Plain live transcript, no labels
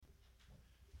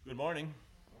Good morning.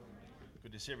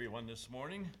 Good to see everyone this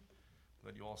morning.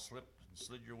 Glad you all slipped and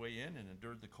slid your way in and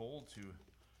endured the cold to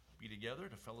be together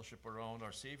to fellowship around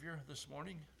our Savior this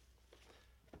morning.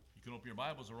 You can open your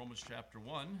Bibles to Romans chapter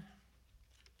 1.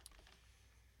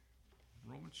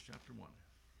 Romans chapter 1.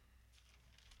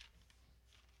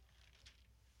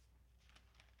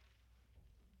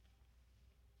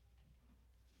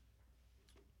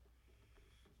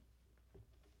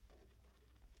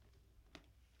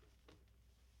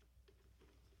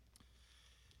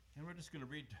 And we're just going to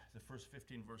read the first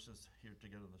 15 verses here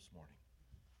together this morning.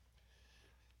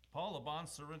 Paul, a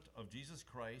bondservant of Jesus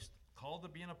Christ, called to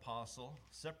be an apostle,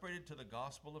 separated to the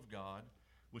gospel of God,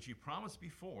 which he promised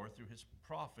before through his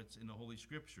prophets in the Holy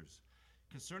Scriptures,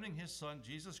 concerning his Son,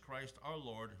 Jesus Christ our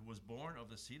Lord, who was born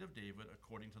of the seed of David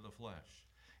according to the flesh,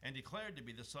 and declared to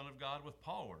be the Son of God with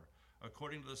power,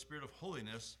 according to the Spirit of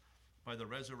holiness, by the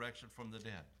resurrection from the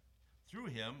dead. Through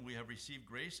him we have received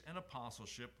grace and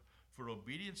apostleship for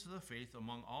obedience to the faith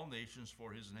among all nations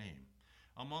for his name,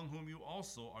 among whom you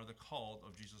also are the called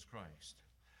of Jesus Christ.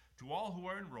 To all who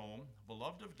are in Rome,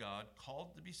 beloved of God,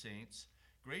 called to be saints,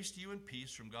 grace to you and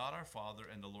peace from God our Father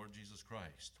and the Lord Jesus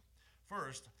Christ.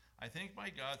 First, I thank my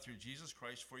God through Jesus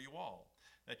Christ for you all,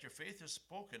 that your faith is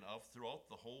spoken of throughout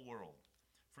the whole world.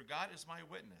 For God is my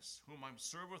witness, whom I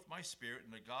serve with my spirit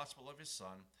in the gospel of his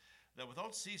Son, that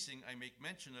without ceasing I make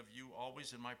mention of you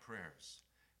always in my prayers,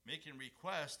 making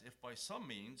request, if by some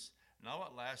means, now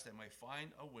at last I may find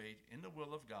a way in the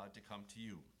will of God to come to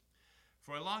you.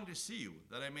 For I long to see you,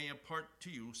 that I may impart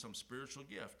to you some spiritual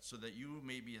gift, so that you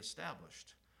may be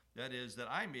established. That is, that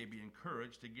I may be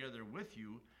encouraged together with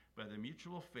you by the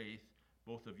mutual faith,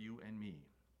 both of you and me.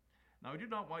 Now I do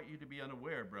not want you to be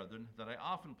unaware, brethren, that I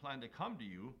often planned to come to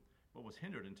you, but was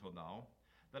hindered until now,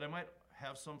 that I might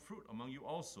have some fruit among you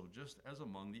also, just as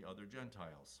among the other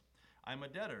Gentiles. I am a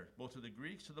debtor, both to the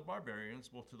Greeks, to the barbarians,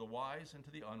 both to the wise and to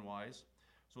the unwise.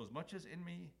 So as much as in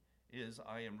me is,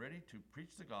 I am ready to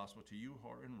preach the gospel to you who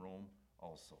are in Rome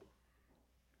also.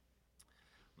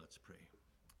 Let's pray.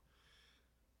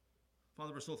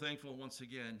 Father, we're so thankful once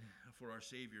again for our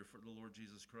Savior, for the Lord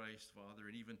Jesus Christ, Father.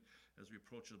 And even as we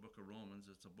approach the book of Romans,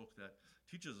 it's a book that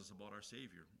teaches us about our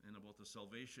Savior and about the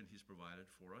salvation he's provided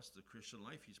for us, the Christian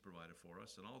life he's provided for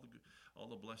us, and all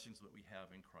the blessings that we have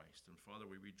in Christ. And Father,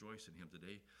 we rejoice in him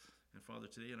today. And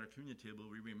Father, today in our communion table,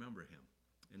 we remember him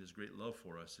and his great love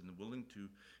for us and his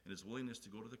willingness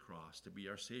to go to the cross, to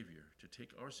be our Savior, to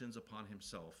take our sins upon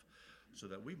himself so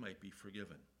that we might be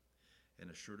forgiven and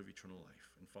assured of eternal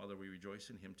life. And Father, we rejoice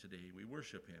in him today. We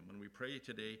worship him. And we pray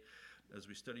today, as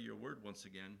we study your word once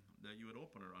again, that you would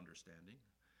open our understanding.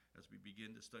 As we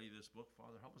begin to study this book,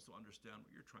 Father, help us to understand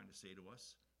what you're trying to say to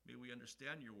us. May we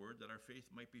understand your word, that our faith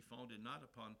might be founded not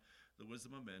upon the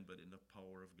wisdom of men, but in the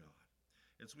power of God.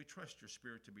 And so we trust your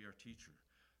Spirit to be our teacher,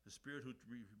 the Spirit who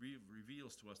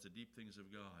reveals to us the deep things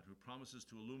of God, who promises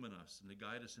to illumine us and to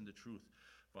guide us into truth.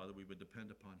 Father, we would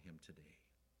depend upon him today.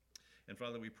 And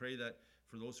Father, we pray that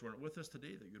for those who aren't with us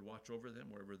today, that you'd watch over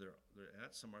them wherever they're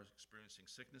at. Some are experiencing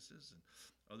sicknesses and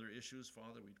other issues.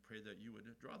 Father, we pray that you would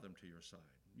draw them to your side.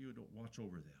 You would watch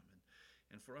over them.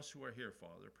 And for us who are here,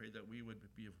 Father, pray that we would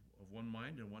be of one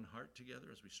mind and one heart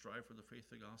together as we strive for the faith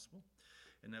of the gospel,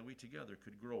 and that we together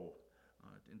could grow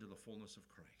into the fullness of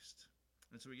Christ.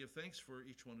 And so we give thanks for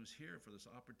each one who's here, for this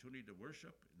opportunity to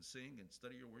worship and sing and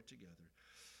study your word together.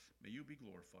 May you be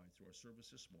glorified through our service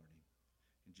this morning.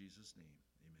 In Jesus' name,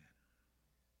 amen.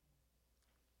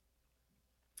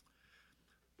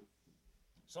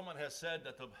 Someone has said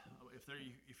that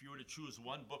if you were to choose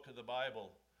one book of the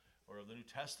Bible or of the New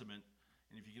Testament,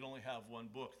 and if you could only have one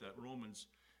book, that Romans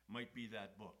might be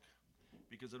that book.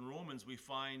 Because in Romans we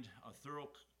find a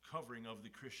thorough covering of the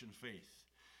Christian faith.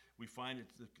 We find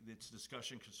its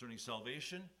discussion concerning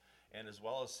salvation, and as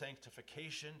well as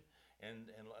sanctification, and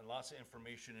lots of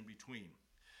information in between.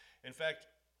 In fact,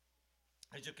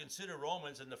 as you consider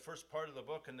Romans in the first part of the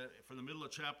book, and from the middle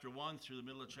of chapter 1 through the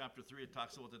middle of chapter 3, it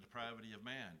talks about the depravity of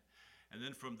man. And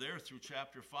then from there through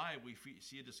chapter 5, we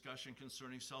see a discussion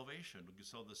concerning salvation,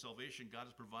 because the salvation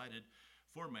God has provided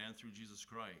for man through Jesus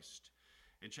Christ.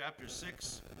 In chapter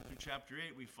 6 through chapter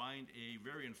 8, we find a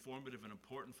very informative and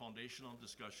important foundational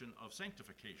discussion of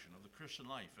sanctification, of the Christian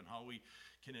life, and how we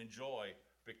can enjoy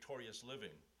victorious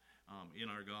living in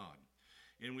our God.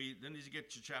 And then as you get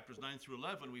to chapters 9 through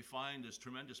 11, we find this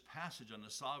tremendous passage on the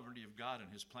sovereignty of God and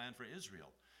his plan for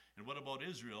Israel. And what about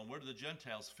Israel? And where do the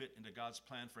Gentiles fit into God's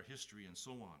plan for history and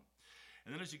so on?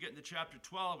 And then as you get into chapter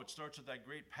 12, it starts with that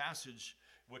great passage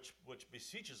which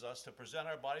beseeches us to present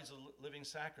our bodies a living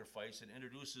sacrifice, and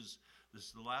introduces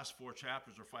the last 4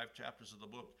 chapters or 5 chapters of the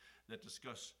book that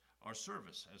discuss our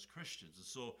service as Christians. And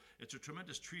so it's a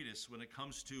tremendous treatise when it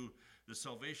comes to the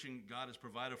salvation God has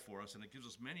provided for us, and it gives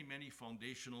us many, many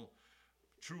foundational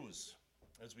truths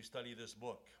as we study this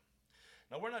book.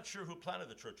 Now, we're not sure who planted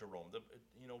the Church of Rome.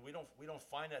 We don't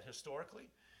find that historically.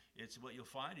 It's what you'll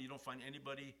find. You don't find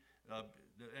anybody,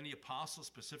 any apostle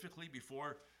specifically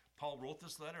before Paul wrote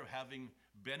this letter, having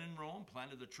been in Rome,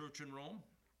 planted the church in Rome.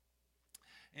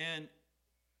 And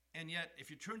yet, if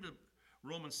you turn to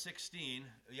Romans 16,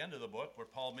 the end of the book, where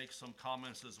Paul makes some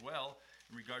comments as well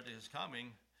in regard to his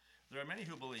coming, there are many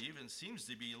who believe, and seems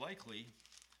to be likely,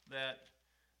 that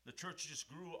the church just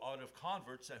grew out of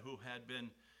converts who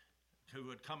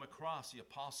had come across the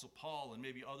Apostle Paul and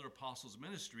maybe other apostles'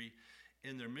 ministry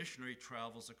in their missionary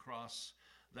travels across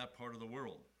that part of the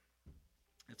world.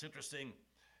 It's interesting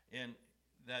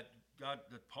that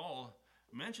Paul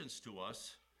mentions to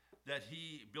us that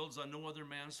he builds on no other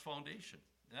man's foundation.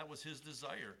 That was his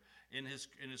desire in his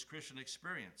Christian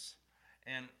experience.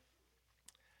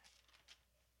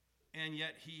 And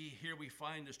yet here we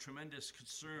find this tremendous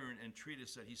concern and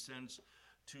treatise that he sends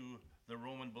to the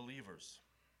Roman believers.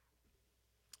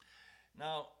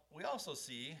 Now, we also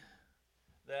see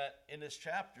that in this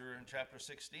chapter, in chapter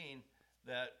 16,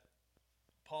 that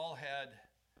Paul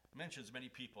mentions many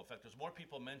people. In fact, there's more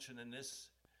people mentioned in this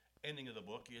ending of the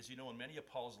book. As you know, in many of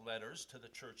Paul's letters to the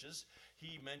churches,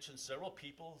 he mentions several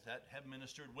people that have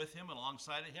ministered with him and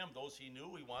alongside of him, those he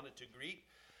knew he wanted to greet.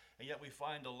 And yet we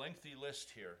find a lengthy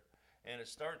list here. And it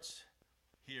starts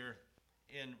here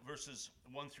in verses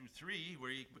 1 through 3,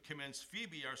 where he commends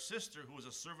Phoebe, our sister, who was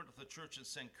a servant of the church in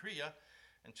Cenchrea.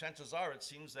 And chances are it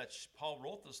seems that Paul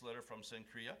wrote this letter from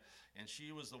Cenchrea, and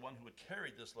she was the one who had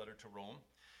carried this letter to Rome.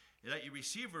 And that you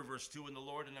receive her, verse 2, in the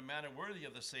Lord in a manner worthy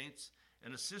of the saints,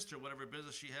 and assist her whatever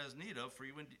business she has need of,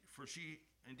 for she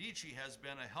has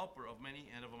been a helper of many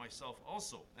and of myself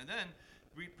also. And then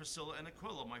greet Priscilla and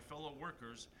Aquila, my fellow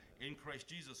workers in Christ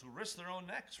Jesus, who risked their own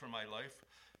necks for my life,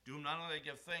 to whom not only I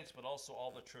give thanks, but also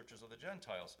all the churches of the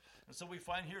Gentiles. And so we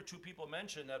find here two people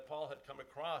mentioned that Paul had come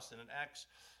across in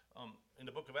in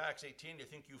the book of Acts 18. I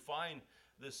think you find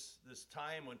this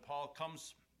time when Paul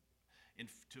comes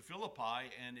to Philippi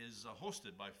and is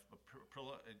hosted by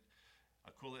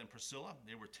Aquila and Priscilla.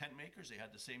 They were tent makers. They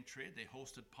had the same trade. They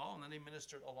hosted Paul, and then they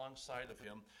ministered alongside of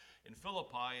him in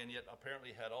Philippi, and yet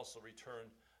apparently had also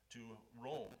returned to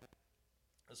Rome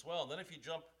as well. And then if you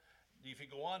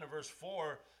go on to verse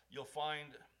 4, you'll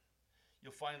find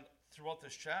throughout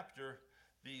this chapter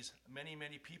these many,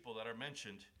 many people that are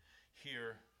mentioned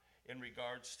here in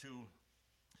regards to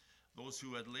those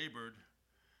who had labored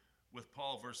with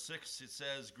Paul. Verse 6, it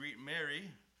says, greet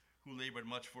Mary, who labored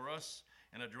much for us,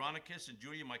 and Andronicus and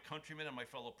Julia, my countrymen and my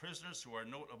fellow prisoners, who are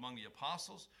note among the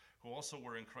apostles, who also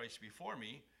were in Christ before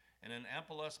me, and then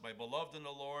Amplias, my beloved in the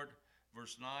Lord.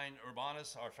 Verse 9,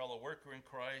 Urbanus, our fellow worker in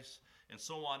Christ, and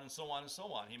so on and so on and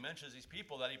so on. He mentions these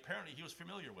people that apparently he was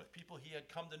familiar with, people he had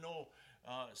come to know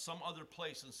some other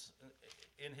places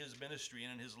in his ministry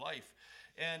and in his life.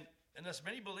 And as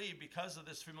many believe, because of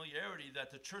this familiarity,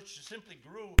 that the church simply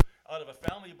grew out of a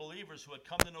family of believers who had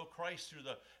come to know Christ through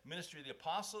the ministry of the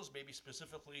apostles, maybe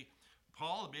specifically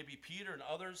Paul, maybe Peter and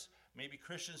others, maybe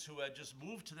Christians who had just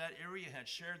moved to that area, had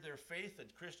shared their faith, and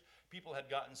people had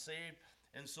gotten saved.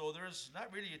 And so there's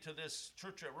not really to this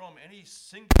church at Rome any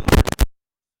singular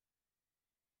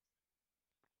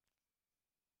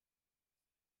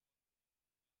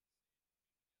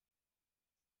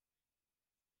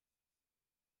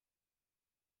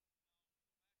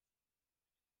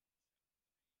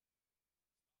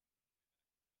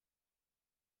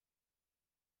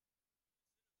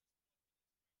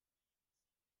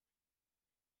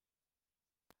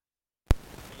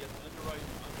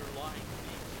underlying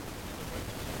themes in the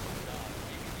righteousness of God.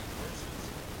 Maybe these verses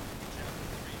in chapter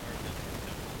 3 are just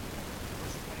pivotal.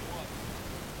 Verse 21,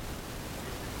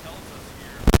 it tells us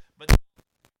here, but the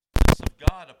righteousness of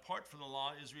God apart from the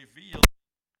law is revealed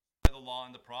by the law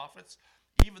and the prophets,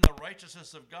 even the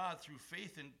righteousness of God through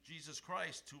faith in Jesus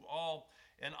Christ to all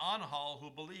and on all who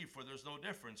believe, for there's no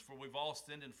difference, for we've all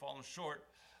sinned and fallen short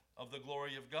of the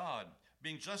glory of God,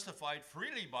 being justified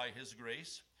freely by his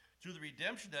grace through the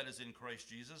redemption that is in Christ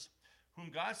Jesus, whom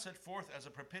God set forth as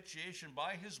a propitiation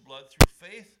by his blood through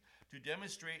faith to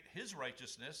demonstrate his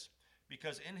righteousness,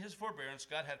 because in his forbearance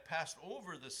God had passed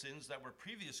over the sins that were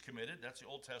previously committed, that's the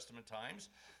Old Testament times,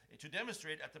 to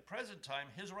demonstrate at the present time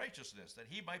his righteousness, that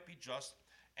he might be just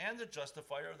and the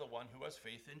justifier of the one who has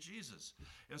faith in Jesus.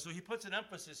 And so he puts an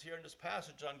emphasis here in this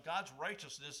passage on God's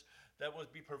righteousness that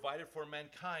would be provided for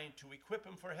mankind to equip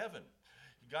him for heaven.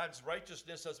 God's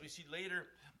righteousness, as we see later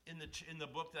in the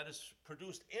book, that is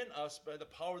produced in us by the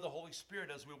power of the Holy Spirit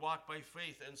as we walk by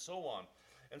faith and so on.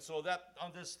 And so that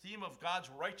on this theme of God's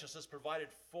righteousness provided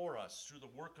for us through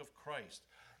the work of Christ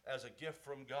as a gift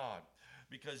from God.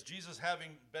 Because Jesus,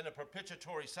 having been a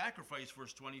propitiatory sacrifice,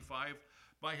 verse 25,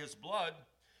 by his blood,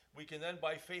 we can then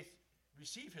by faith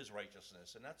receive his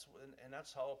righteousness. And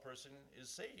that's how a person is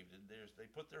saved. And they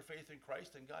put their faith in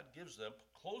Christ, and God gives them,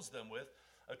 clothes them with,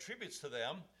 attributes to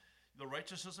them the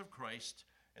righteousness of Christ,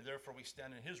 and therefore we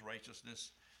stand in his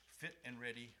righteousness, fit and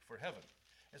ready for heaven.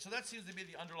 And so that seems to be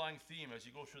the underlying theme as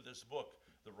you go through this book,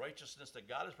 the righteousness that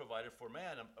God has provided for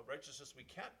man, a righteousness we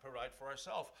can't provide for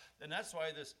ourselves. And that's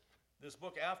why this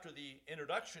book, after the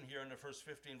introduction here in the first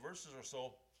 15 verses or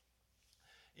so,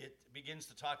 it begins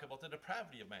to talk about the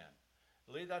depravity of man.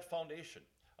 Lay that foundation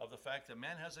of the fact that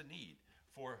man has a need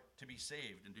to be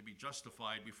saved and to be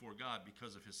justified before God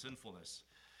because of his sinfulness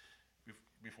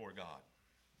before God.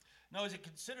 Now, as you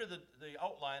consider the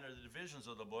outline or the divisions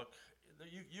of the book,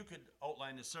 you could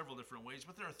outline this several different ways,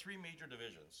 but there are three major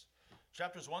divisions.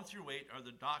 Chapters 1 through 8 are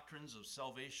the doctrines of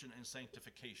salvation and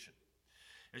sanctification.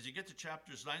 As you get to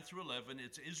chapters 9 through 11,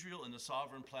 it's Israel and the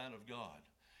sovereign plan of God.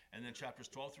 And then chapters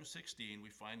 12 through 16, we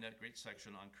find that great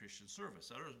section on Christian service.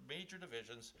 There are major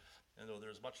divisions, and though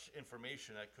there's much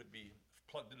information that could be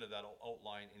plugged into that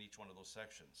outline in each one of those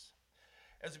sections.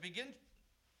 As we begin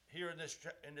here in this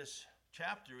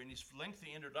chapter, in this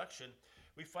lengthy introduction,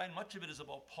 we find much of it is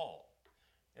about Paul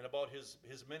and about his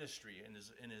ministry and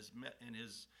his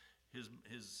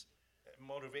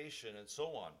motivation and so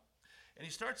on. And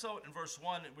he starts out in verse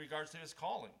 1 in regards to his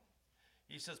calling.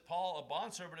 He says, Paul, a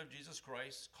bondservant of Jesus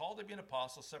Christ, called to be an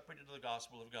apostle, separated to the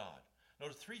gospel of God.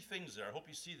 Notice three things there. I hope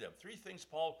you see them. Three things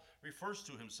Paul refers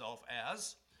to himself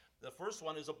as. The first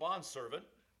one is a bondservant.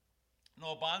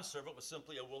 No, a bondservant was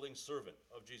simply a willing servant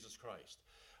of Jesus Christ.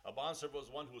 A bondservant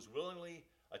was one who was willingly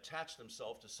attached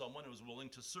himself to someone who was willing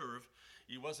to serve.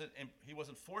 He wasn't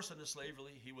forced into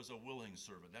slavery. He was a willing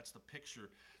servant. That's the picture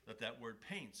that word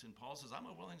paints. And Paul says, I'm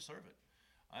a willing servant.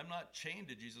 I'm not chained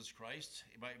to Jesus Christ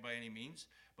by any means,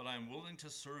 but I'm willing to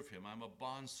serve him. I'm a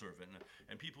bondservant.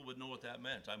 And people would know what that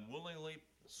meant. I'm willingly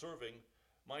serving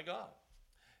my God.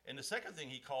 And the second thing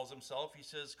he calls himself, he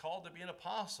says, called to be an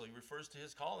apostle. He refers to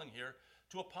his calling here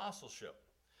to apostleship.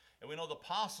 And we know the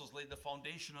apostles laid the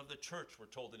foundation of the church, we're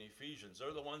told in Ephesians.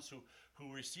 They're the ones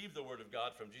who received the word of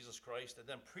God from Jesus Christ and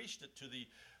then preached it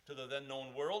to the then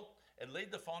known world and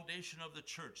laid the foundation of the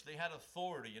church. They had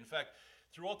authority. In fact,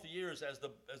 throughout the years, as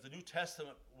the New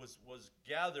Testament was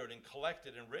gathered and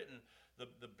collected and written,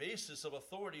 the basis of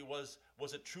authority was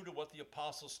it true to what the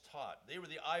apostles taught? They were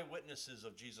the eyewitnesses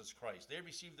of Jesus Christ. They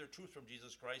received their truth from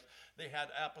Jesus Christ. They had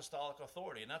apostolic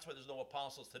authority, and that's why there's no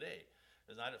apostles today.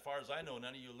 As far as I know,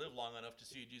 none of you live long enough to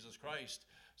see Jesus Christ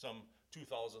some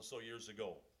 2,000 so years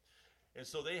ago. And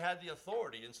so they had the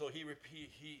authority, and so he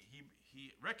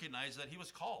recognized that he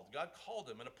was called. God called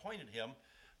him and appointed him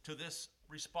to this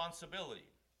responsibility.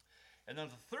 And then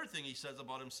the third thing he says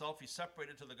about himself, he's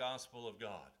separated to the gospel of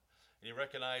God. And he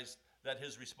recognized that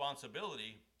his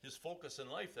responsibility, his focus in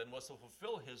life then was to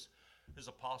fulfill his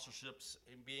apostleships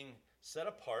in being set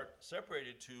apart,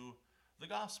 separated to the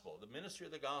gospel, the ministry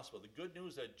of the gospel. The good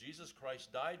news that Jesus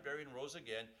Christ died, buried, and rose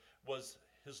again was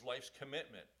his life's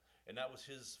commitment. And that was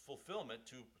his fulfillment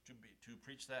to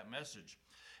preach that message.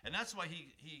 And that's why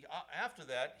he after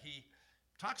that, he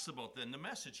talks about then the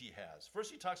message he has.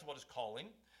 First he talks about his calling.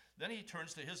 Then he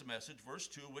turns to his message, verse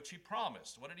 2, which he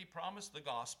promised. What did he promise? The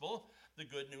gospel, the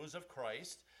good news of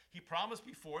Christ. He promised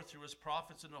before through his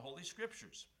prophets in the Holy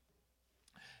Scriptures.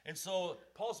 And so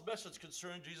Paul's message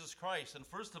concerned Jesus Christ. And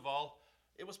first of all,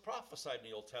 it was prophesied in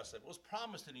the Old Testament. It was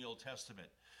promised in the Old Testament.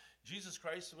 Jesus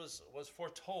Christ was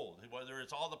foretold, whether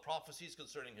it's all the prophecies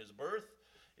concerning his birth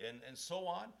and so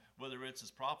on, whether it's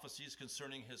his prophecies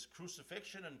concerning his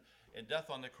crucifixion and death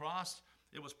on the cross.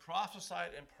 It was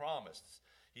prophesied and promised,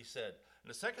 he said. And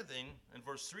the second thing, in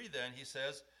verse 3 then, he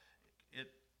says,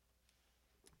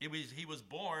 he was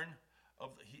born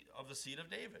of the seed of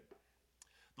David.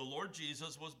 The Lord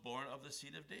Jesus was born of the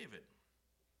seed of David.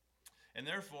 And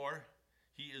therefore,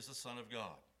 he is the Son of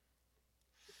God.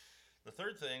 The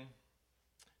third thing,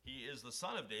 he is the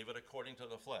Son of David according to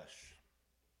the flesh.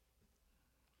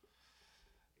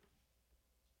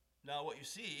 Now, what you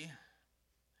see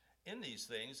in these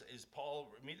things is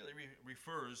Paul immediately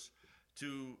refers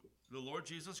to the Lord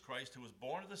Jesus Christ, who was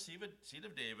born of the seed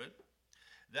of David.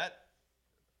 That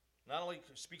not only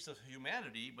speaks of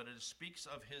humanity, but it speaks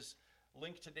of his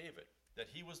link to David, that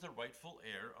he was the rightful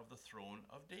heir of the throne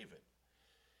of David.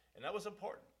 And that was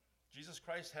important. Jesus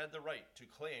Christ had the right to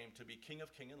claim to be King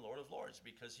of Kings and Lord of Lords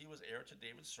because he was heir to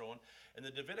David's throne. And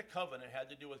the Davidic covenant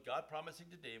had to do with God promising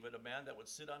to David a man that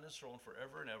would sit on his throne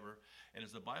forever and ever. And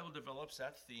as the Bible develops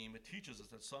that theme, it teaches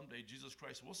us that someday Jesus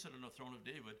Christ will sit on the throne of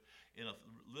David in a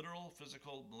literal,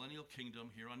 physical, millennial kingdom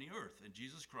here on the earth. And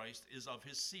Jesus Christ is of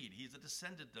his seed. He's a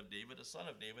descendant of David, a son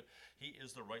of David. He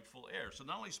is the rightful heir. So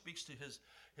not only speaks to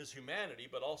his humanity,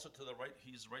 but also to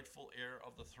he's rightful heir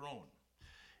of the throne.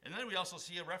 And then we also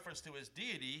see a reference to his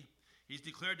deity. He's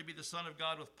declared to be the Son of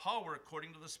God with power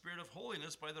according to the Spirit of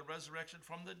holiness by the resurrection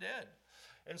from the dead.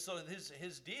 And so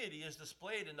his deity is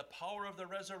displayed in the power of the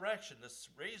resurrection, that's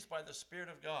raised by the Spirit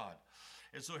of God.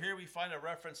 And so here we find a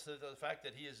reference to the fact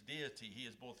that he is deity. He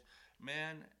is both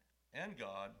man and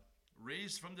God,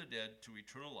 raised from the dead to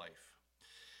eternal life.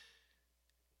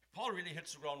 Paul really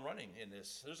hits the ground running in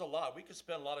this. There's a lot. We could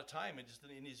spend a lot of time in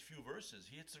these few verses.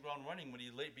 He hits the ground running when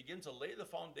he begins to lay the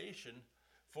foundation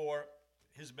for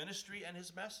his ministry and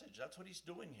his message. That's what he's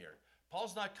doing here.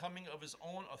 Paul's not coming of his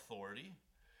own authority.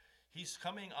 He's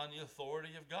coming on the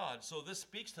authority of God. So this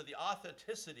speaks to the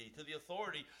authenticity, to the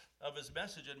authority of his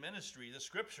message and ministry. The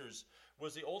scriptures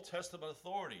was the Old Testament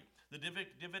authority. The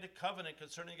Davidic covenant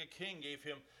concerning a king gave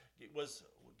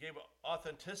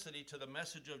authenticity to the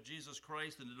message of Jesus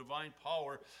Christ, and the divine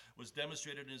power was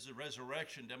demonstrated in his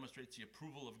resurrection, demonstrates the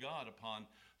approval of God upon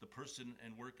the person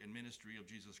and work and ministry of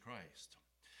Jesus Christ.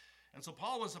 And so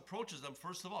Paul approaches them,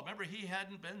 first of all. Remember, he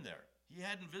hadn't been there. He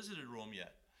hadn't visited Rome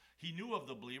yet. He knew of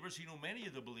the believers. He knew many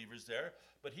of the believers there,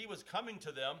 but he was coming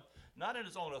to them not in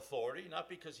his own authority, not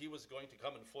because he was going to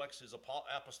come and flex his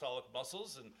apostolic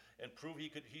muscles and prove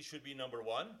he should be number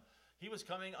one. He was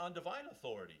coming on divine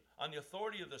authority, on the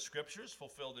authority of the scriptures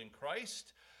fulfilled in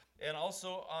Christ, and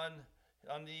also on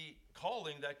the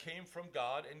calling that came from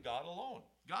God and God alone.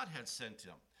 God had sent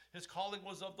him. His calling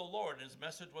was of the Lord, and his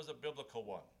message was a biblical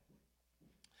one.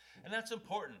 And that's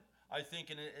important, I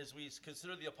think, and as we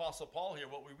consider the Apostle Paul here,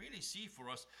 what we really see for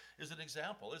us is an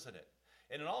example, isn't it?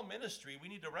 And in all ministry, we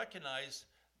need to recognize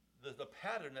the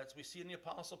pattern that we see in the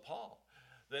Apostle Paul,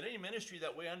 that any ministry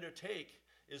that we undertake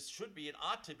should be and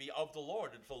ought to be of the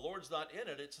Lord. And if the Lord's not in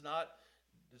it, it's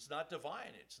not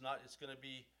divine. It's going to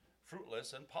be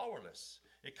fruitless and powerless.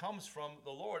 It comes from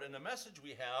the Lord, and the message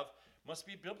we have must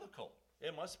be biblical.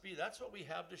 It must be, that's what we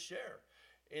have to share.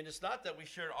 And it's not that we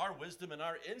share our wisdom and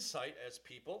our insight as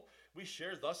people. We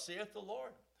share, thus saith the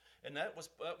Lord. And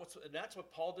that's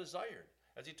what Paul desired.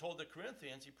 As he told the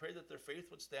Corinthians, he prayed that their faith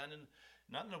would stand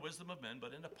not in the wisdom of men,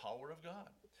 but in the power of God.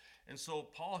 And so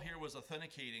Paul here was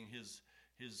authenticating his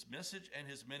message and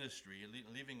his ministry,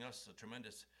 leaving us a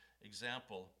tremendous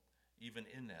example even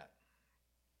in that.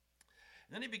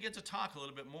 And then he begins to talk a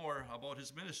little bit more about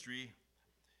his ministry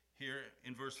here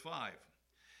in verse 5.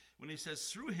 When he says,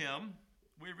 through him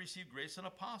we have received grace and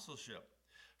apostleship.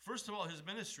 First of all, his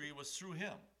ministry was through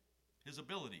him. His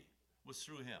ability was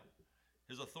through him.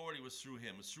 His authority was through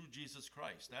him. It was through Jesus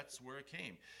Christ. That's where it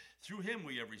came. Through him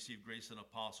we have received grace and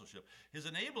apostleship. His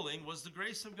enabling was the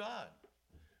grace of God.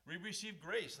 We receive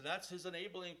grace, and that's his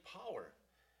enabling power.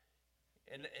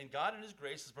 And God in his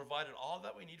grace has provided all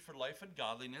that we need for life and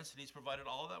godliness, and he's provided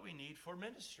all that we need for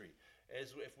ministry.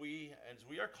 As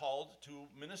we are called to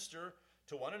minister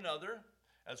to one another,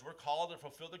 as we're called to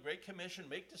fulfill the Great Commission,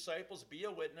 make disciples, be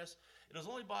a witness, it is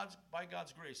only by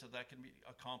God's grace that can be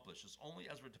accomplished. It's only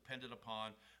as we're dependent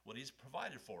upon what he's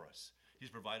provided for us. He's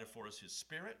provided for us his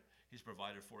Spirit. He's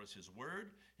provided for us his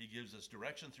word. He gives us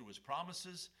direction through his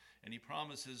promises, and he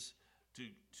promises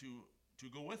to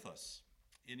go with us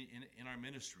in our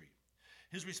ministry.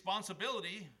 His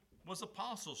responsibility was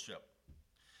apostleship.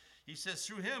 He says,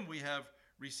 through him we have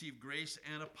received grace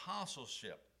and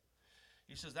apostleship.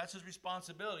 He says that's his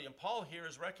responsibility. And Paul here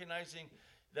is recognizing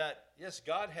that, yes,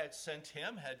 God had sent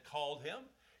him, had called him.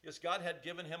 Yes, God had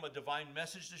given him a divine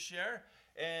message to share.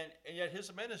 And yet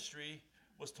his ministry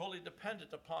was totally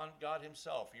dependent upon God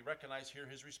himself. He recognized here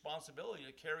his responsibility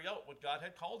to carry out what God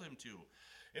had called him to.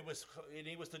 And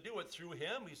he was to do it through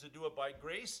him. He was to do it by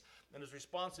grace. And his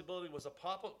responsibility was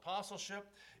apostleship.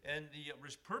 And the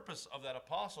purpose of that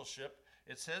apostleship,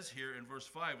 it says here in verse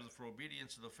 5, was for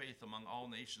obedience to the faith among all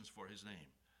nations for his name.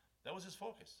 That was his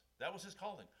focus. That was his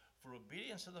calling, for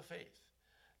obedience to the faith.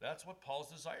 That's what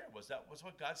Paul's desire was. That was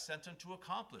what God sent him to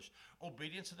accomplish.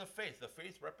 Obedience to the faith. The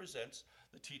faith represents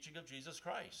the teaching of Jesus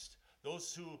Christ.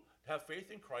 Those who have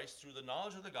faith in Christ through the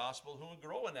knowledge of the gospel, who will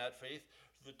grow in that faith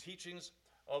through the teachings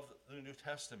of the New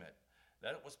Testament.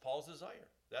 That was Paul's desire.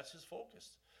 That's his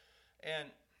focus.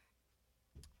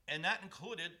 And that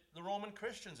included the Roman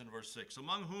Christians in verse 6,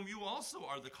 among whom you also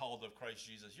are the called of Christ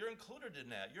Jesus. You're included in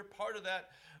that. You're part of that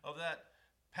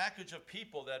package of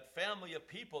people, that family of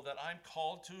people that I'm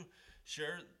called to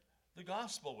share the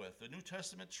gospel with, the New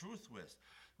Testament truth with.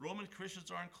 Roman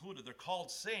Christians are included. They're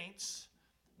called saints.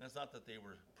 That's not that they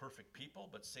were perfect people,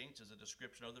 but saints is a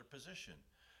description of their position.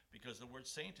 Because the word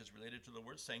saint is related to the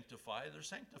word sanctify. They're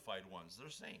sanctified ones. They're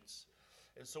saints.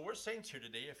 And so we're saints here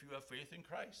today if you have faith in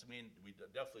Christ. I mean, we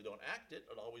definitely don't act it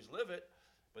or always live it,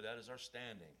 but that is our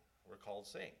standing. We're called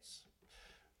saints.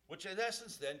 Which in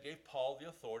essence then gave Paul the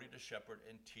authority to shepherd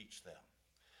and teach them.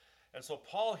 And so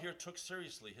Paul here took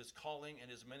seriously his calling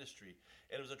and his ministry.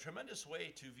 And it was a tremendous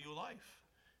way to view life.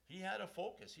 He had a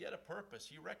focus. He had a purpose.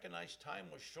 He recognized time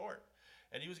was short.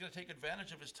 And he was going to take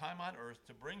advantage of his time on earth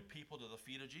to bring people to the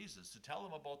feet of Jesus, to tell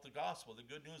them about the gospel, the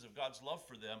good news of God's love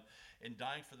for them and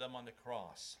dying for them on the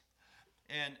cross.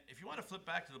 And if you want to flip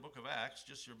back to the book of Acts,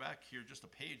 you're back here just a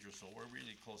page or so, we're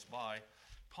really close by.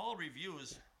 Paul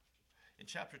reviews, in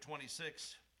chapter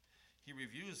 26, he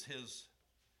reviews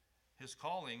his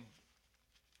calling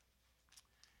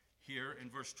here in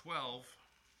verse 12.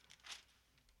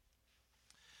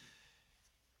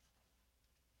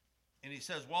 And he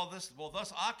says, while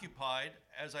thus occupied,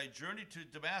 as I journeyed to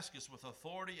Damascus with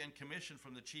authority and commission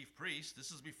from the chief priest,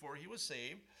 this is before he was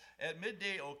saved, at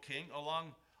midday, O king,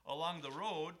 along the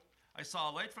road, I saw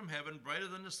a light from heaven, brighter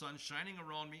than the sun, shining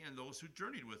around me and those who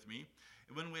journeyed with me.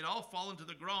 And when we had all fallen to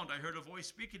the ground, I heard a voice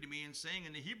speaking to me and saying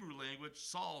in the Hebrew language,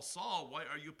 Saul, Saul, why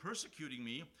are you persecuting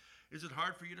me? Is it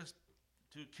hard for you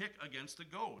to kick against the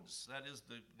goads? That is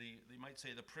they might say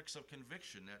the pricks of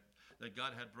conviction that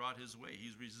God had brought his way.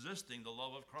 He's resisting the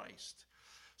love of Christ.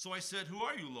 So I said, who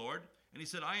are you, Lord? And he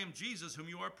said, I am Jesus whom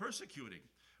you are persecuting.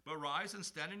 But rise and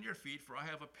stand on your feet, for I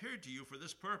have appeared to you for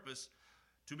this purpose,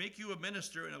 to make you a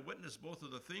minister and a witness both of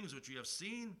the things which you have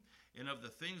seen and of the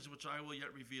things which I will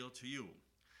yet reveal to you.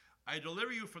 I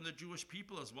deliver you from the Jewish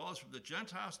people as well as from the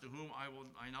Gentiles to whom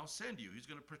I now send you. He's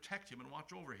going to protect him and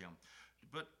watch over him.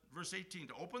 But verse 18,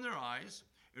 to open their eyes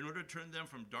in order to turn them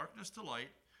from darkness to light,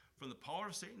 from the power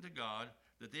of Satan to God,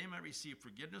 that they might receive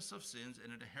forgiveness of sins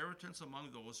and an inheritance among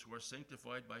those who are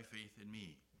sanctified by faith in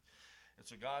me. And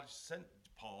so God sent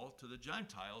Paul to the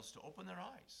Gentiles to open their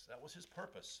eyes. That was his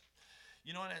purpose.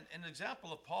 You know, and an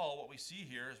example of Paul, what we see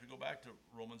here as we go back to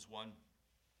Romans 1,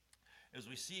 is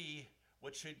we see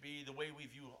what should be the way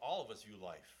all of us view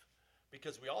life.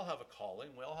 Because we all have a calling,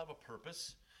 we all have a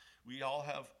purpose, we all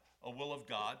have a will of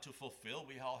God to fulfill,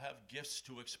 we all have gifts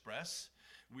to express.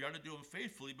 We are to do them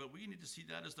faithfully, but we need to see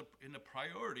that as in the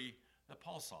priority that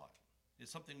Paul saw it.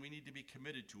 It's something we need to be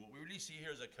committed to. What we really see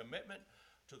here is a commitment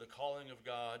to the calling of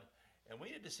God, and we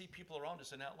need to see people around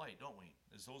us in that light, don't we?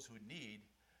 As those who need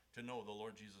to know the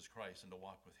Lord Jesus Christ and to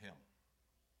walk with him.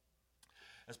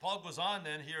 As Paul goes on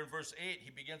then here in verse 8,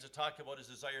 he begins to talk about his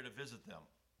desire to visit them.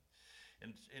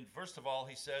 And first of all,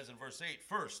 he says in verse 8,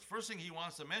 first thing he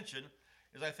wants to mention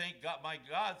is I thank God, my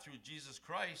God, through Jesus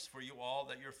Christ for you all,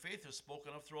 that your faith is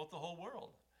spoken of throughout the whole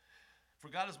world. For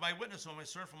God is my witness when I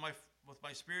serve with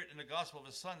my spirit in the gospel of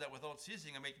his Son, that without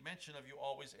ceasing I make mention of you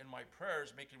always in my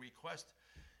prayers, making request,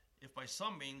 if by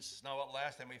some means now at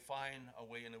last I may find a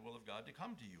way in the will of God to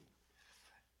come to you.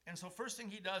 And so first thing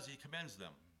he does, he commends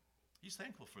them. He's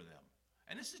thankful for them.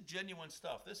 And this is genuine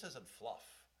stuff. This isn't fluff.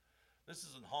 This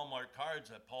isn't Hallmark cards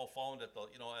that Paul found at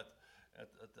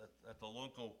the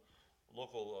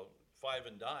local five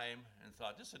and dime and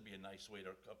thought this would be a nice way to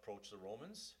approach the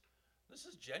Romans. This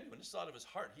is genuine. This is out of his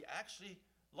heart. He actually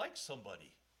likes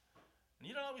somebody. And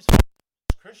you don't always find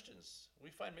Christians.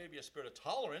 We find maybe a spirit of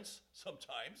tolerance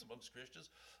sometimes amongst Christians,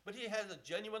 but he has a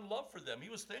genuine love for them. He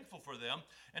was thankful for them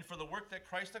and for the work that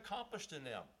Christ accomplished in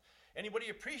them. And what he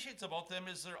appreciates about them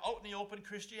is their out in the open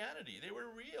Christianity. They were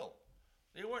real.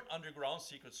 They weren't underground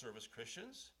Secret Service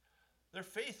Christians. Their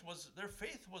faith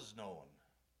was known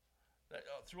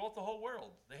throughout the whole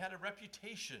world. They had a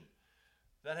reputation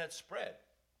that had spread.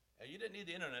 And you didn't need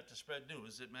the internet to spread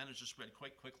news. It managed to spread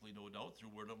quite quickly, no doubt, through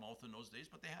word of mouth in those days.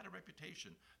 But they had a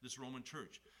reputation, this Roman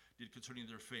church did, concerning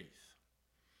their faith.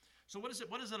 So what is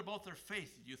it about their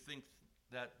faith do you think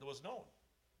that was known?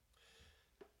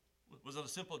 Was it a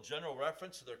simple general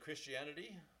reference to their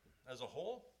Christianity as a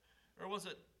whole? Or was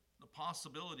it the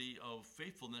possibility of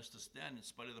faithfulness to stand in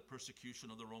spite of the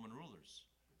persecution of the Roman rulers?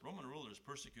 Roman rulers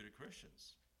persecuted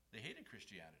Christians. They hated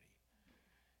Christianity.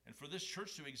 And for this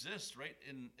church to exist right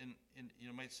in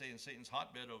you might say in Satan's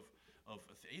hotbed of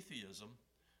atheism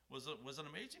was an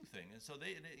amazing thing. And so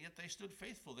yet they stood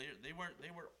faithful. They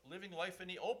were living life in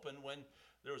the open when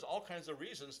there was all kinds of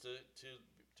reasons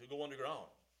to go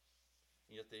underground.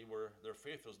 And yet their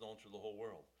faith was known through the whole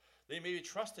world. They maybe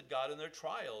trusted God in their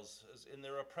trials, in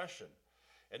their oppression,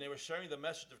 and they were sharing the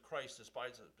message of Christ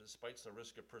despite the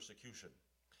risk of persecution.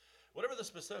 Whatever the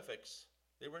specifics,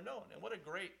 they were known. And what a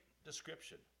great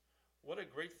description. What a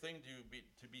great thing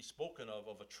to be spoken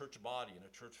of a church body and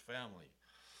a church family.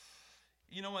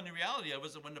 You know, and the reality of it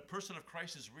is that when the person of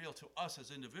Christ is real to us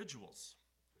as individuals,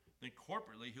 then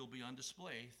corporately he'll be on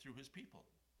display through his people.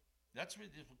 That's what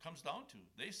it comes down to.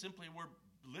 They simply were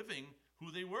living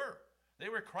who they were. They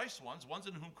were Christ's ones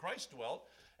in whom Christ dwelt,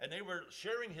 and they were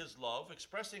sharing his love,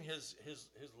 expressing his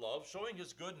love, showing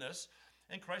his goodness,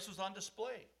 and Christ was on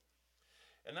display.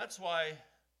 And that's why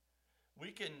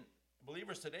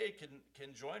believers today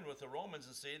can join with the Romans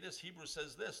and say this. Hebrews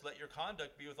says this, let your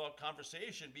conduct be without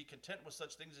conversation, be content with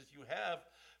such things as you have,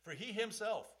 for he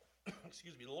himself, the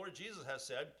Lord Jesus has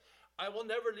said, I will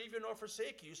never leave you nor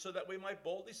forsake you, so that we might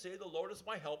boldly say, the Lord is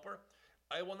my helper.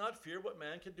 I will not fear what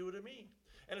man can do to me.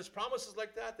 And it's promises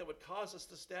like that would cause us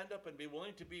to stand up and be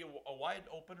willing to be a wide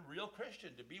open, real Christian,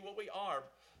 to be what we are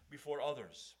before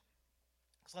others.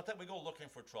 It's not that we go looking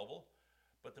for trouble,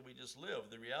 but that we just live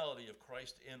the reality of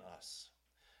Christ in us.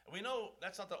 And we know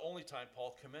that's not the only time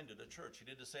Paul commended a church. He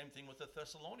did the same thing with the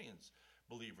Thessalonians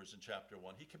believers in chapter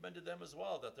 1. He commended them as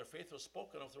well, that their faith was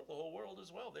spoken of throughout the whole world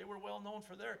as well. They were well known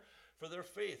for their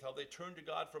faith, how they turned to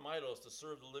God from idols to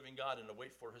serve the living God and to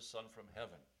wait for his Son from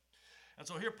heaven. And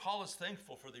so here Paul is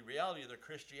thankful for the reality of their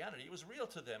Christianity. It was real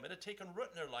to them. It had taken root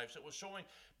in their lives. It was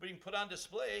being put on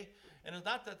display. And it's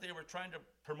not that they were trying to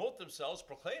promote themselves,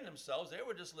 proclaim themselves. They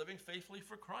were just living faithfully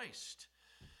for Christ,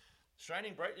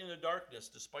 shining brightly in the darkness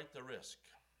despite the risk.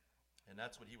 And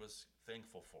that's what he was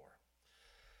thankful for.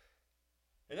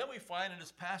 And then we find in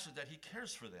this passage that he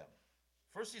cares for them.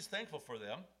 First, he's thankful for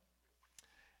them,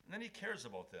 and then he cares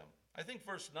about them. I think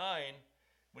verse 9,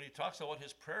 when he talks about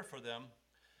his prayer for them,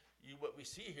 what we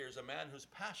see here is a man who's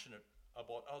passionate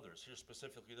about others, here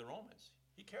specifically the Romans.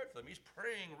 He cared for them. He's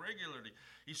praying regularly.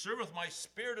 He served with my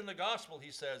spirit in the gospel,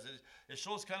 he says. It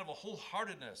shows kind of a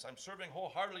wholeheartedness. I'm serving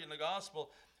wholeheartedly in the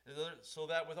gospel so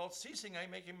that without ceasing I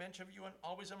make a mention of you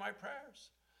always in my prayers.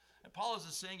 And Paul is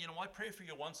saying, I pray for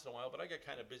you once in a while, but I get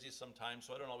kind of busy sometimes,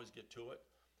 so I don't always get to it.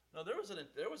 No, there was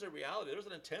a reality, there was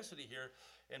an intensity here,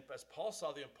 and as Paul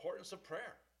saw the importance of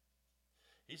prayer.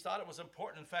 He thought it was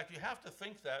important. In fact, you have to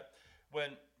think that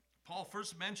when Paul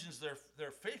first mentions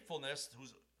their faithfulness,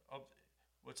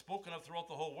 what's spoken of throughout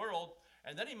the whole world,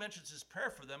 and then he mentions his prayer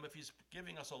for them, if he's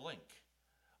giving us a link,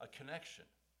 a connection.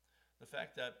 The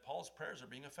fact that Paul's prayers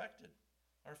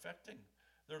are affecting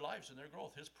their lives and their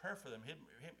growth. His prayer for them,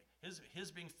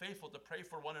 his being faithful to pray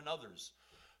for one another,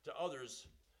 to others,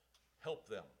 help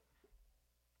them.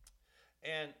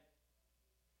 And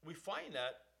we find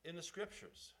that in the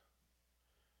scriptures.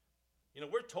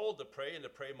 We're told to pray and to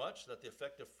pray much, that the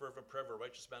effective fervent prayer of a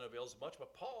righteous man avails much,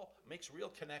 but Paul makes real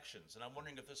connections, and I'm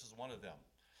wondering if this is one of them.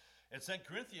 In 2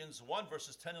 Corinthians 1,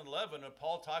 verses 10 and 11, when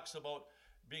Paul talks about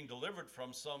being delivered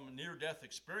from some near-death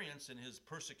experience in his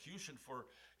persecution for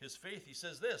his faith, he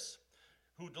says this,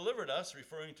 who delivered us,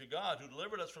 referring to God, who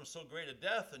delivered us from so great a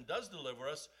death and does deliver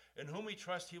us, in whom we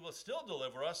trust he will still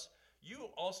deliver us, you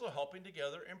also helping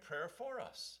together in prayer for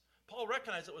us. Paul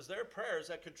recognized it was their prayers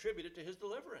that contributed to his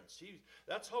deliverance.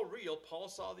 That's how real Paul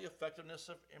saw the effectiveness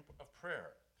of prayer.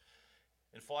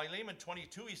 In Philemon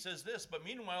 22, he says this, but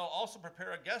meanwhile also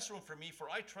prepare a guest room for me, for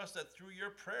I trust that through your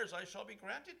prayers I shall be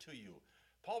granted to you.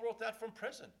 Paul wrote that from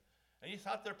prison, and he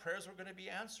thought their prayers were going to be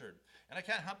answered. And I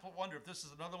can't help but wonder if this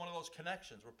is another one of those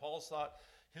connections where Paul thought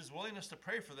his willingness to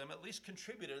pray for them at least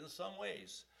contributed in some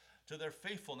ways to their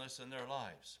faithfulness in their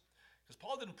lives. Because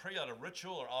Paul didn't pray out of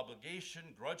ritual or obligation,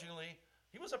 grudgingly.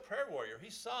 He was a prayer warrior. He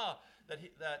saw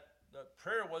that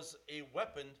prayer was a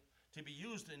weapon to be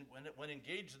used when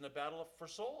engaged in the battle for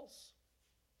souls.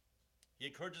 He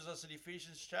encourages us in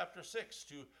Ephesians chapter 6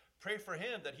 to pray for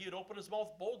him that he would open his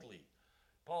mouth boldly.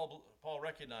 Paul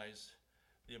recognized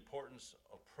the importance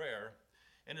of prayer,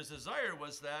 and his desire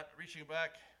was that, reaching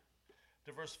back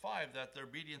to verse 5, that their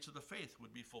obedience to the faith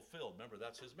would be fulfilled. Remember,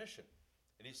 that's his mission.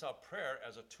 And he saw prayer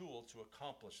as a tool to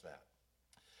accomplish that.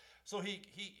 So he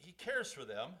cares for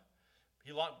them,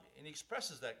 and he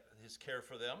expresses that his care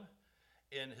for them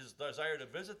in his desire to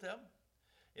visit them,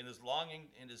 in his longing,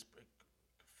 in his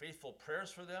faithful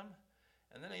prayers for them,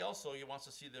 and then he wants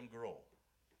to see them grow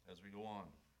as we go on.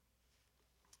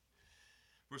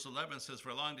 Verse 11 says, for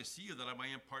I long to see you that I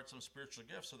might impart some spiritual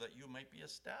gifts so that you might be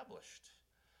established.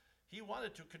 He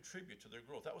wanted to contribute to their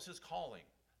growth. That was his calling.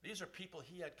 These are people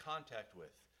he had contact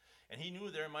with. And he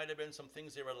knew there might have been some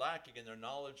things they were lacking in their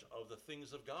knowledge of the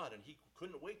things of God. And he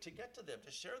couldn't wait to get to them,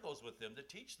 to share those with them, to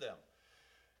teach them,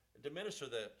 to minister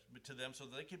to them so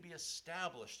that they could be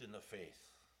established in the faith.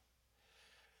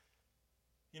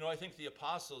 I think the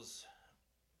apostles,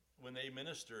 when they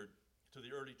ministered to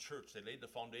the early church. They laid the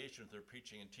foundation of their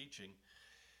preaching and teaching.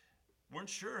 Weren't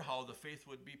sure how the faith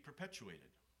would be perpetuated.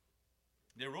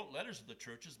 They wrote letters to the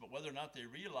churches, but whether or not they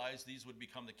realized these would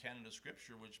become the canon of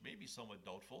Scripture, which may be somewhat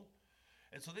doubtful.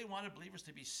 And so they wanted believers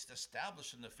to be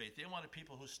established in the faith. They wanted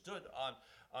people who stood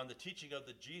on the teaching of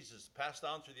the Jesus, passed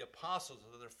down through the apostles,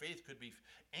 so that their faith could be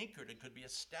anchored and could be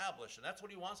established. And that's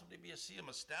what he wants them to be, see them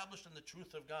established in the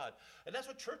truth of God. And that's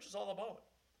what church is all about.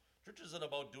 Church isn't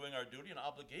about doing our duty and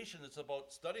obligation. It's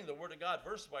about studying the Word of God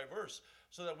verse by verse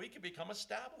so that we can become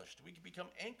established. We can become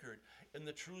anchored in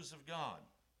the truths of God.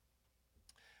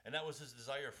 And that was his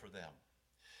desire for them.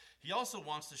 He also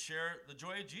wants to share the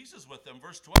joy of Jesus with them.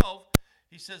 Verse 12,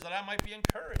 he says that I might be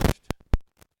encouraged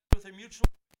with a mutual.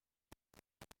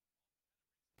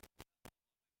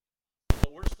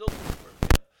 But we're still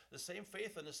the same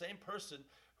faith and the same person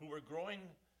who we're growing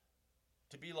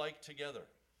to be like together.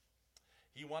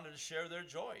 He wanted to share their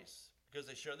joys because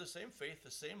they share the same faith,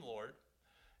 the same Lord.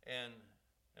 And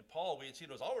Paul, we had seen,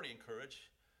 was already encouraged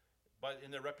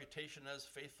in their reputation as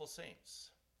faithful saints.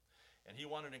 And he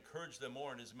wanted to encourage them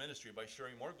more in his ministry by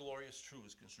sharing more glorious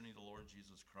truths concerning the Lord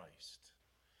Jesus Christ.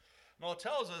 Now it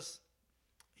tells us,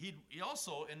 he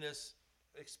also in this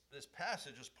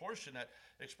passage, this portion that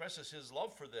expresses his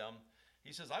love for them,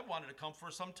 he says, I wanted to come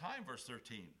for some time, verse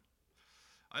 13.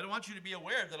 I don't want you to be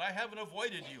aware that I haven't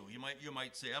avoided you, you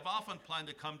might say. I've often planned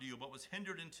to come to you, but was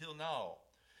hindered until now.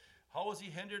 How was he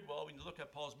hindered? Well, when you look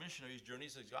at Paul's missionary journey, he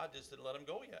says God just didn't let him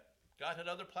go yet. God had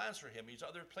other plans for him. He's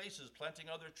other places, planting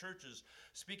other churches,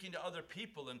 speaking to other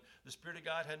people, and the Spirit of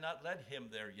God had not led him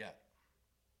there yet.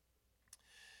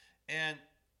 And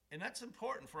that's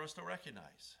important for us to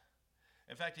recognize.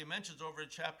 In fact, he mentions over in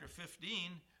chapter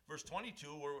 15, verse 22,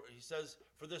 where he says,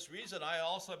 for this reason I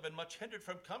also have been much hindered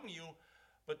from coming to you,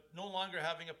 but no longer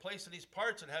having a place in these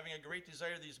parts and having a great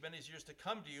desire these many years to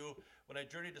come to you. When I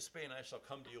journey to Spain, I shall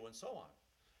come to you, and so on.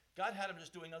 God had him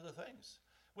just doing other things,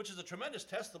 which is a tremendous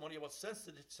testimony about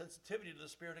sensitivity to the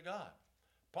Spirit of God.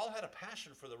 Paul had a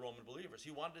passion for the Roman believers.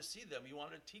 He wanted to see them. He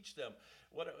wanted to teach them.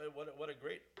 What a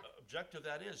great objective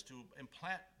that is, to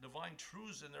implant divine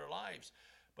truths in their lives.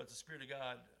 But the Spirit of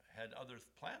God had other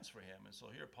plans for him. And so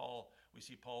here we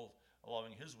see Paul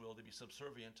allowing his will to be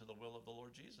subservient to the will of the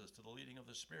Lord Jesus, to the leading of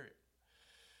the Spirit,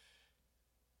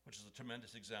 which is a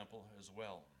tremendous example as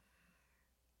well.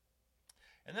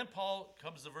 And then Paul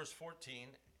comes to verse 14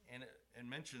 and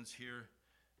mentions here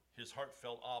his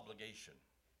heartfelt obligation.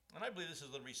 And I believe this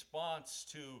is a response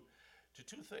to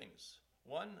two things.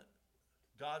 One,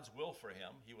 God's will for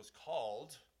him. He was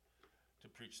called to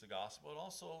preach the gospel, and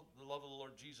also the love of the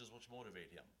Lord Jesus, which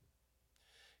motivated him.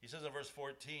 He says in verse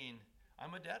 14,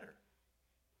 I'm a debtor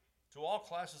to all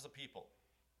classes of people,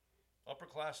 upper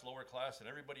class, lower class, and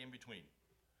everybody in between.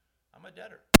 I'm a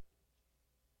debtor.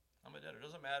 I'm a debtor. It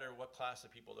doesn't matter what class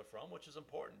of people they're from, which is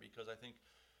important, because I think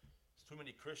too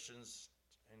many Christians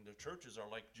and the churches are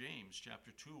like James chapter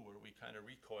 2, where we kind of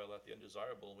recoil at the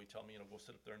undesirable, and we tell them, go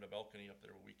sit up there in the balcony up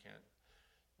there where we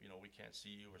can't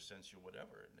see you or sense you,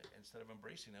 whatever, instead of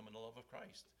embracing them in the love of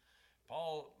Christ.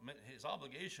 Paul, his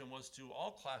obligation was to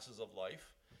all classes of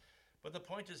life, but the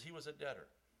point is he was a debtor.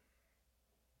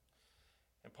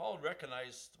 And Paul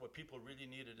recognized what people really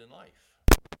needed in life.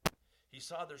 He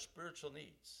saw their spiritual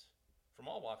needs from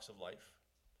all walks of life.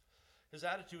 His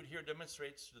attitude here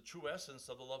demonstrates the true essence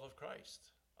of the love of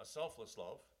Christ, a selfless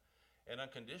love, an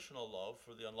unconditional love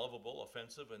for the unlovable,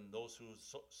 offensive, and those who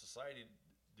society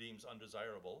deems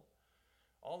undesirable,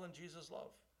 all in Jesus'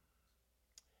 love.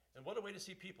 And what a way to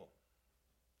see people,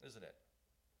 isn't it?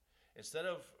 Instead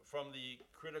of from the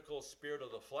critical spirit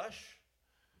of the flesh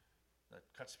that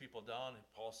cuts people down,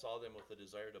 Paul saw them with a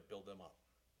desire to build them up,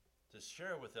 to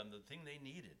share with them the thing they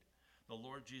needed, the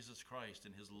Lord Jesus Christ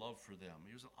and his love for them.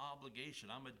 It was an obligation.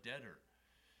 I'm a debtor.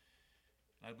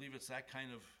 And I believe it's that kind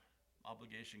of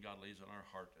obligation God lays on our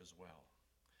heart as well.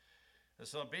 And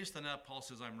so based on that, Paul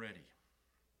says, I'm ready.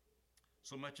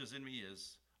 So much as in me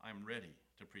is, I'm ready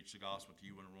to preach the gospel to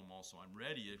you in Rome also. I'm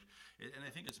ready. And I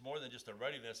think it's more than just a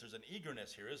readiness. There's an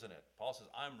eagerness here, isn't it? Paul says,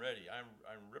 I'm ready. I'm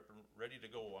ready to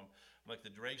go. I'm like the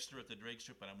dragster at the drag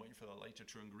strip, and I'm waiting for the light to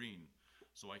turn green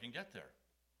so I can get there.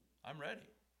 I'm ready.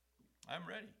 I'm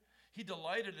ready. He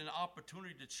delighted in the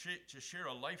opportunity to share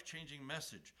a life-changing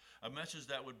message, a message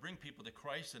that would bring people to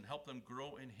Christ and help them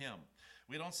grow in him.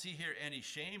 We don't see here any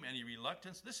shame, any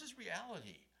reluctance. This is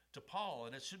reality to Paul,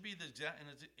 and it should be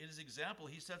it is example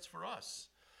he sets for us.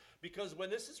 Because when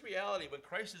this is reality, when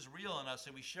Christ is real in us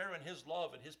and we share in his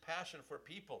love and his passion for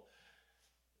people,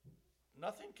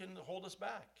 nothing can hold us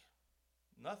back.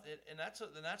 Nothing, and that's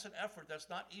an effort that's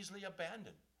not easily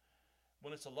abandoned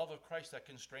when it's the love of Christ that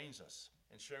constrains us.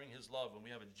 and sharing his love, and we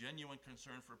have a genuine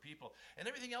concern for people, and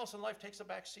everything else in life takes a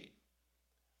back seat.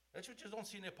 That's what you don't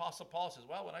see in the Apostle Paul says,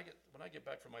 well, when I get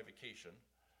back from my vacation,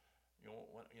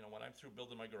 when I'm through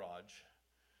building my garage,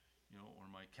 or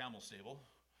my camel stable,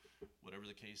 whatever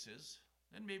the case is,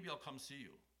 then maybe I'll come see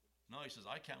you. No, he says,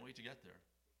 I can't wait to get there.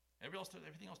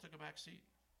 Everything else took a back seat.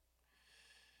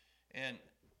 And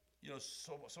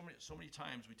so many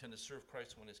times we tend to serve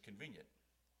Christ when it's convenient,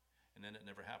 and then it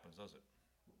never happens, does it?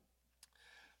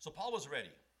 So Paul was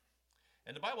ready.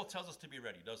 And the Bible tells us to be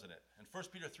ready, doesn't it? In 1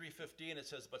 Peter 3:15, it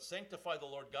says, but sanctify the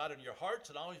Lord God in your hearts,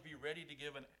 and always be ready to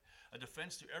give a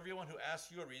defense to everyone who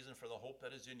asks you a reason for the hope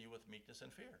that is in you with meekness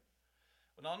and fear.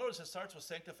 Well, now notice it starts with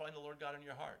sanctifying the Lord God in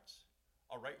your hearts.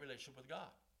 A right relationship with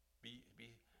God.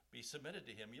 Be submitted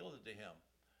to him, yielded to him.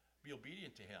 Be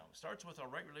obedient to him. It starts with a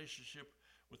right relationship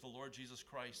with the Lord Jesus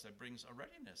Christ that brings a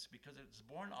readiness, because it's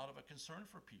born out of a concern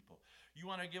for people. You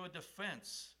want to give a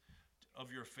defense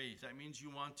of your faith. That means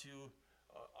you want to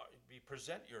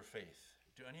present your faith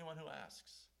to anyone who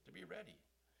asks, to be ready.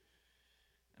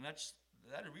 And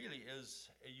that really is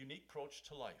a unique approach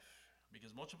to life,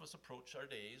 because most of us approach our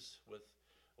days with,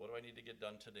 what do I need to get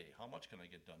done today? How much can I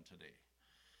get done today?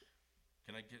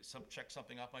 Can I check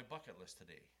something off my bucket list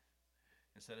today?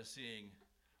 Instead of saying,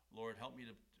 Lord, help me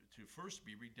to first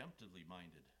be redemptively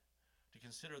minded, to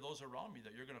consider those around me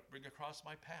that you're going to bring across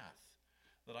my path,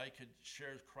 that I could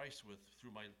share Christ with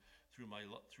through my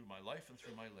life and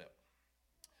through my lip.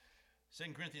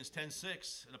 2 Corinthians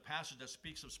 10:6, in a passage that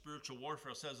speaks of spiritual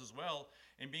warfare, says as well,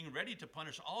 and being ready to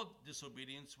punish all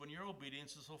disobedience when your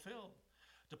obedience is fulfilled.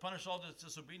 To punish all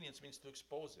disobedience means to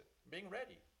expose it. Being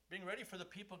ready for the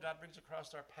people God brings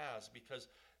across our paths, because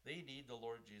they need the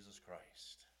Lord Jesus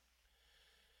Christ.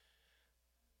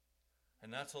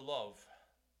 And that's a love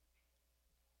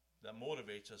that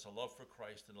motivates us, a love for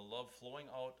Christ, and a love flowing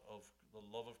out of the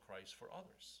love of Christ for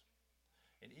others.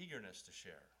 An eagerness to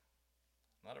share.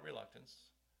 Not a reluctance,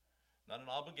 not an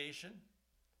obligation,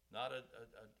 not a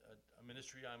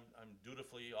ministry I'm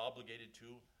dutifully obligated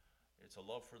to. It's a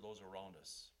love for those around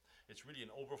us. It's really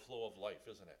an overflow of life,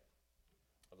 isn't it?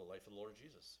 Of the life of the Lord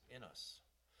Jesus in us.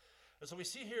 And so we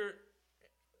see here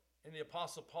in the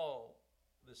Apostle Paul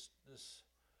this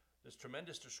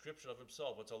tremendous description of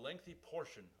himself. It's a lengthy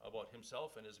portion about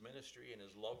himself and his ministry and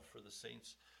his love for the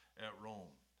saints at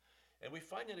Rome. And we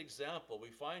find an example.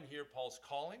 We find here Paul's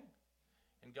calling,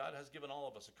 and God has given all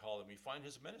of us a calling. We find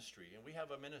his ministry, and we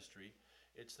have a ministry.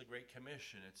 It's the Great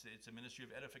Commission. It's a ministry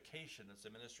of edification. It's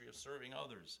a ministry of serving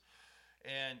others.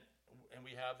 And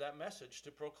we have that message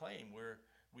to proclaim, where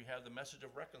we have the message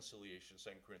of reconciliation, 2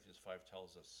 Corinthians 5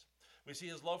 tells us. We see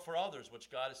his love for others, which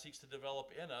God seeks to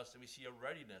develop in us, and we see a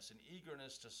readiness, an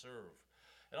eagerness to serve.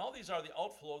 And all these are the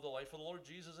outflow of the life of the Lord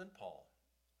Jesus in Paul,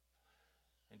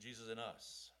 and Jesus in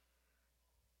us.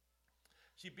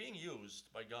 See, being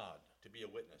used by God to be a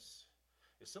witness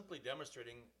is simply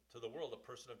demonstrating to the world the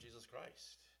person of Jesus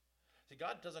Christ. See,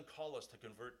 God doesn't call us to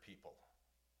convert people.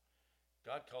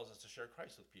 God calls us to share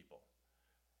Christ with people.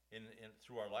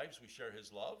 Through our lives, we share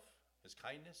his love, his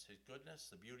kindness, his goodness,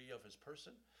 the beauty of his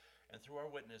person. And through our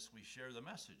witness, we share the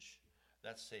message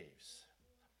that saves.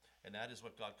 And that is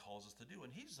what God calls us to do.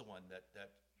 And he's the one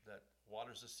that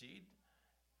waters the seed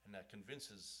and that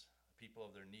convinces people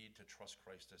of their need to trust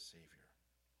Christ as Savior.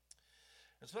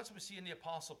 And so that's what we see in the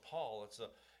Apostle Paul.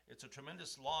 It's a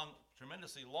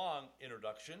tremendously long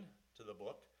introduction to the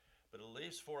book, but it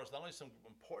lays for us not only some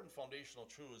important foundational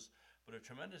truths, but a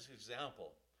tremendous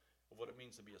example of what it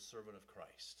means to be a servant of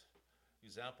Christ.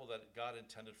 Example that God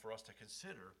intended for us to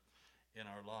consider in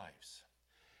our lives.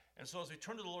 And so as we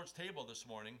turn to the Lord's table this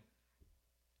morning,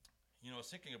 I was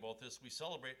thinking about this. We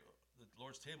celebrate the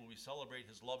Lord's table. We celebrate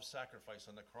his love sacrifice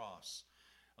on the cross,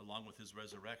 along with his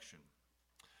resurrection.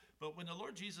 But when the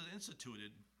Lord Jesus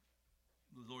instituted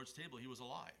the Lord's table, he was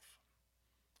alive.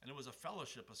 And it was a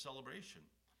fellowship, a celebration,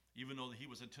 even though he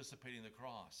was anticipating the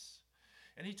cross.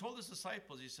 And he told his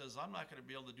disciples, he says, I'm not going to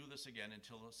be able to do this again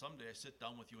until someday I sit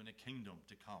down with you in the kingdom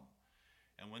to come.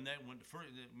 And when it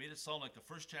made it sound like the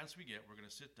first chance we get, we're going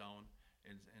to sit down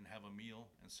and have a meal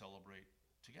and celebrate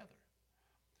together.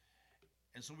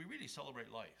 And so we really celebrate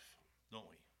life, don't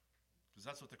we? Because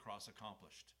that's what the cross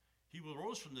accomplished. He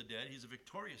rose from the dead. He's a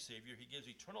victorious Savior. He gives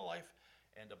eternal life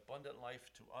and abundant life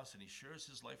to us, and he shares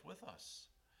his life with us.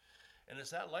 And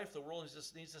it's that life the world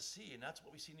just needs to see, and that's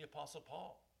what we see in the Apostle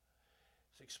Paul.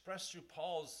 It's expressed through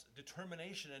Paul's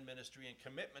determination in ministry and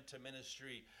commitment to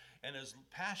ministry, and his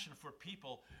passion for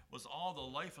people was all the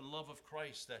life and love of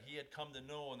Christ that he had come to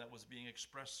know and that was being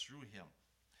expressed through him.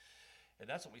 And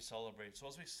that's what we celebrate. So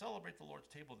as we celebrate the Lord's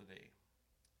table today,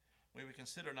 May we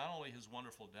consider not only his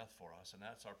wonderful death for us, and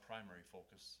that's our primary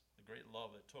focus, the great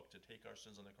love it took to take our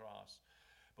sins on the cross,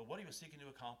 but what he was seeking to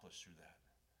accomplish through that.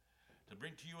 To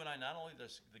bring to you and I not only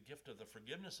the gift of the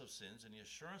forgiveness of sins and the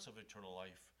assurance of eternal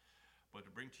life, but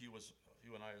to bring to you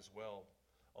and I as well,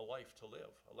 a life to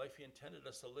live, a life he intended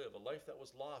us to live, a life that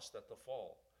was lost at the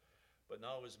fall, but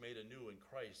now is made anew in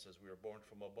Christ as we are born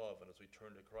from above and as we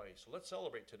turn to Christ. So let's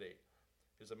celebrate today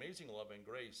his amazing love and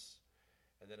grace,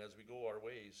 and then as we go our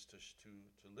ways to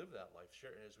live that life,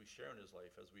 as we share in his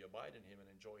life, as we abide in him and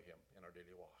enjoy him in our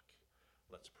daily walk.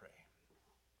 Let's pray.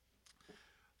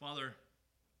 Father,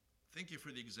 thank you for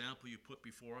the example you put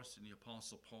before us in the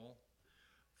Apostle Paul.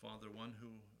 Father, one who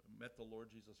met the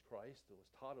Lord Jesus Christ, who was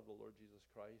taught of the Lord Jesus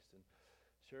Christ, and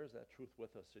shares that truth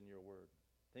with us in your word.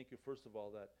 Thank you, first of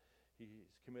all, that he's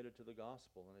committed to the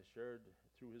gospel and has shared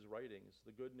through his writings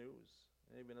the good news.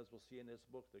 And even as we'll see in this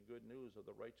book, the good news of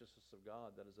the righteousness of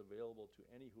God that is available to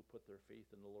any who put their faith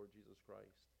in the Lord Jesus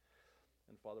Christ.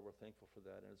 And Father, we're thankful for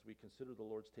that. And as we consider the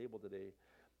Lord's table today,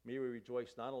 may we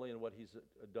rejoice not only in what he's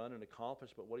done and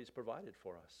accomplished, but what he's provided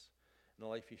for us and the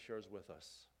life he shares with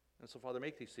us. And so, Father,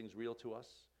 make these things real to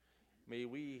us. May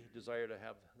we desire to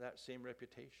have that same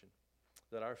reputation,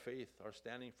 that our faith, our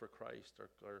standing for Christ,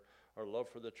 our love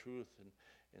for the truth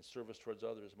and service towards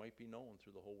others might be known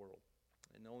through the whole world.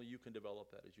 And only you can develop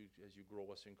that as you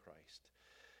grow us in Christ.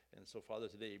 And so, Father,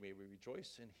 today may we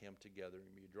rejoice in him together,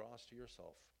 and may you draw us to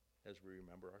yourself as we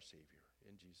remember our Savior.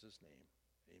 In Jesus' name,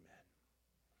 amen.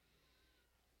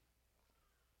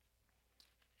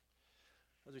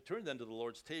 As we turn then to the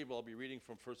Lord's table, I'll be reading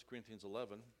from 1 Corinthians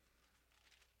 11.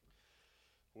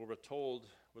 Where we're told,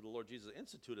 where the Lord Jesus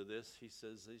instituted this, he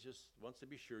says he just wants to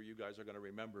be sure you guys are going to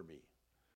remember me.